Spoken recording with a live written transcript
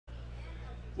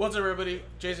What's up, everybody?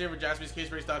 Jay's here for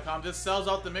JaspysCaseBreaks.com. This sells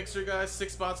out the mixer, guys.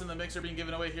 6 spots in the mixer being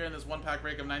given away here in this one-pack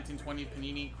break of 1920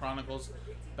 Panini Chronicles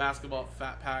Basketball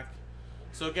Fat Pack.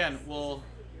 So again, we'll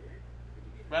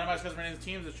randomize customer names,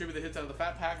 teams, distribute the hits out of the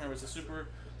Fat Pack. Remember, it's a super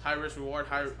high-risk reward,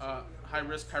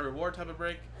 high-risk, high-reward type of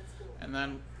break. And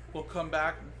then we'll come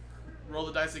back, roll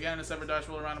the dice again in a separate dice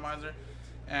roller randomizer,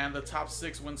 and the top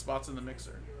 6 win spots in the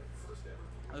mixer.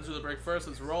 Let's do the break first.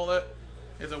 Let's roll it.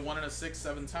 It's a 1 and a 6,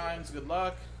 7 times. Good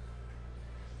luck.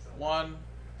 1,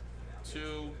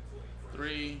 2,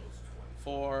 3,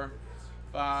 4,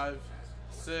 5,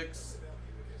 6,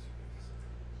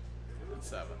 and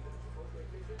 7.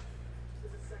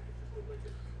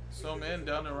 So in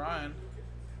down to Ryan.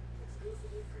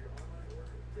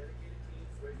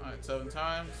 Alright, 7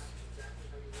 times.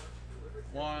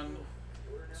 1,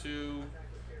 2,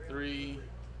 3,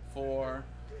 4,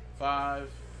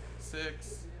 5,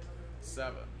 6,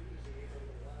 7.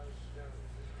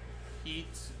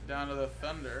 Heat down to the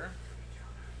Thunder.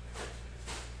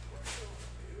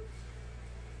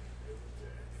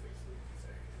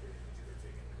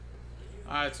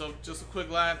 Alright, so just a quick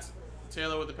glance.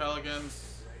 Taylor with the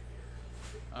Pelicans.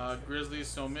 Grizzlies,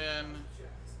 Somin.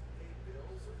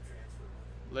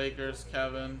 Lakers,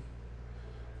 Kevin.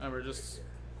 Remember, just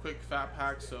quick fat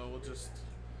pack, so we'll just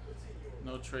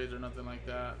no trades or nothing like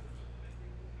that.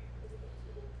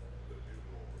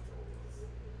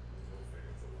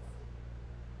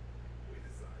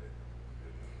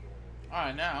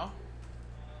 Alright, now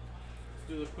let's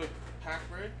do the quick pack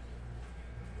break.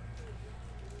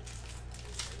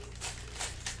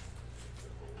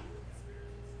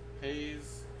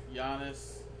 Hayes,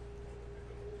 Giannis,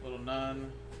 Little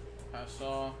Nun,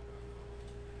 Pascal,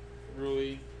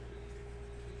 Rui,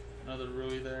 another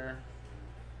Rui there.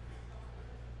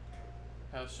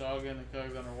 Pascal again, the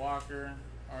Alexander Walker,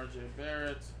 RJ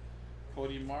Barrett,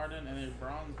 Cody Martin, and a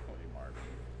bronze Cody Martin.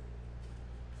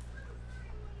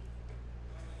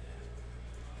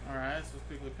 Alright, so let's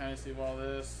quickly kind of save all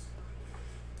this.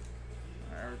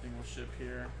 Alright, everything will ship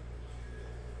here.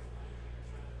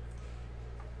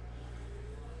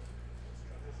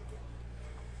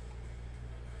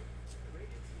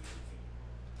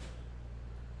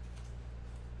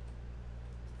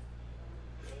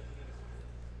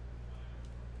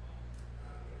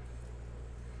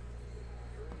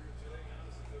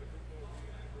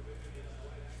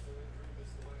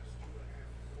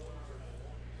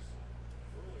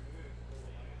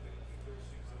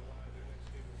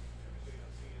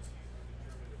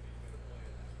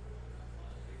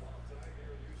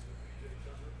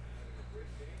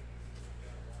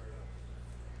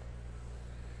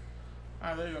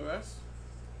 Alright, there you go, guys.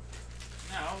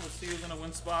 Now, let's see who's going to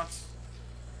win spots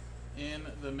in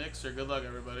the mixer. Good luck,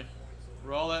 everybody.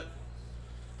 Roll it.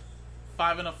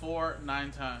 5 and a 4,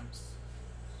 9 times.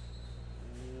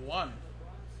 1,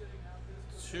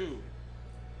 2,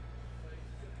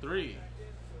 3,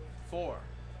 4,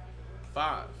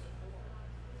 5.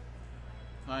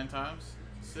 9 times.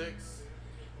 6,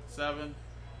 7,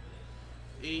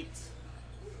 8,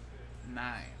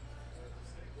 9.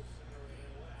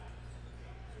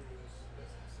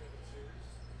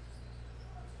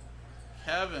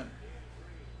 Kevin,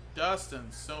 Dustin,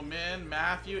 Somin,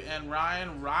 Matthew, and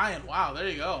Ryan. Wow, there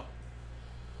you go.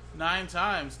 9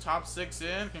 times. Top 6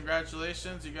 in.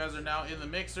 Congratulations. You guys are now in the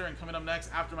mixer. And coming up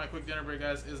next, after my quick dinner break,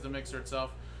 guys, is the mixer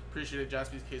itself. Appreciate it.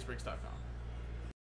 JaspysCaseBreaks.com.